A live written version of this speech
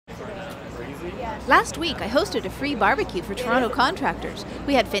Last week, I hosted a free barbecue for Toronto contractors.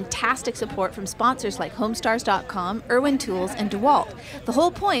 We had fantastic support from sponsors like Homestars.com, Irwin Tools, and DeWalt. The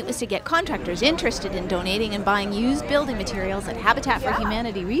whole point was to get contractors interested in donating and buying used building materials at Habitat for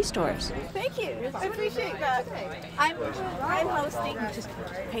Humanity restores. Thank you. I appreciate that. I'm hosting.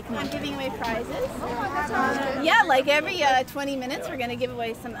 I'm giving away prizes. Yeah, like every 20 minutes, we're going to give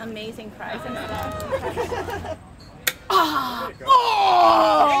away some amazing prizes and stuff.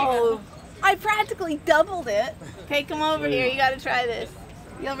 Oh! I practically doubled it. Okay, come over here. You got to try this.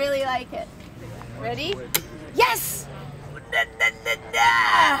 You'll really like it. Ready? Yes!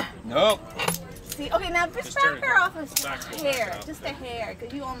 Nope. See, okay, now just back her off a hair. Just a hair,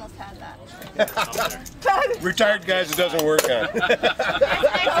 because you almost had that. Retired guys, it doesn't work on.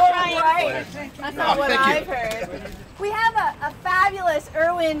 Oh, right. That's not what I've heard. We have a fabulous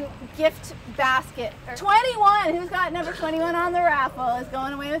Irwin gift basket. 21, who's got number 21 on the raffle, is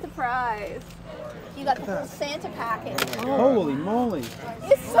going away with a prize. You got the full Santa package. Oh, holy moly.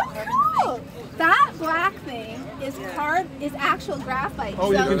 It's so cool. That black thing is actual graphite.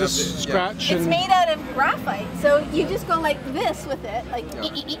 Oh, so you can just scratch. It's made out of graphite. So you just go like this with it, like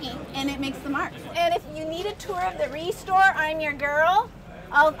and it makes the marks. And if you need a tour of the restore, I'm your girl.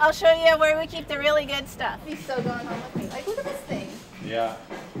 I'll show you where we keep the really good stuff. He's still going on with me. Like, look at this thing. Yeah.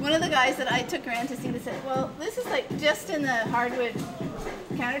 One of the guys that I took around to see this said, well, this is like just in the hardwood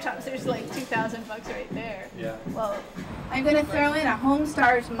countertops. There's like $2,000 right there. Yeah. Well, I'm going to throw in a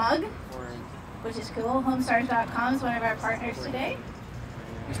Homestars mug, which is cool. Homestars.com is one of our partners today.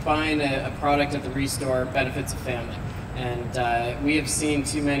 Just buying a product at the restore benefits a family. And we have seen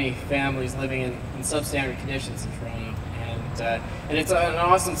too many families living in substandard conditions in Toronto. And it's an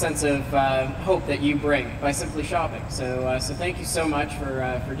awesome sense of hope that you bring by simply shopping. So thank you so much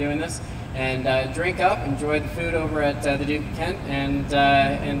for doing this. And drink up, enjoy the food over at the Duke of Kent, and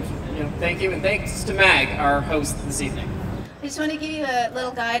you know, thank you, and thanks to Mag, our host this evening. I just want to give you a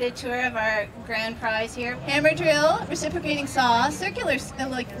little guided tour of our grand prize here. Hammer drill, reciprocating saw, circular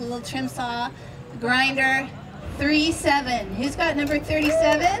like little trim saw, grinder, 37. Who's got number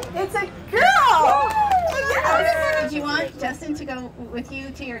 37? It's a girl! Yes. Do you want Justin to go with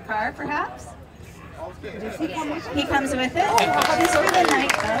you to your car, perhaps? He comes with it. Just for the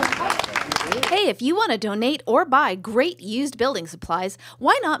night, though. Hey, if you want to donate or buy great used building supplies,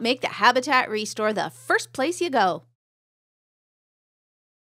 why not make the Habitat Restore the first place you go?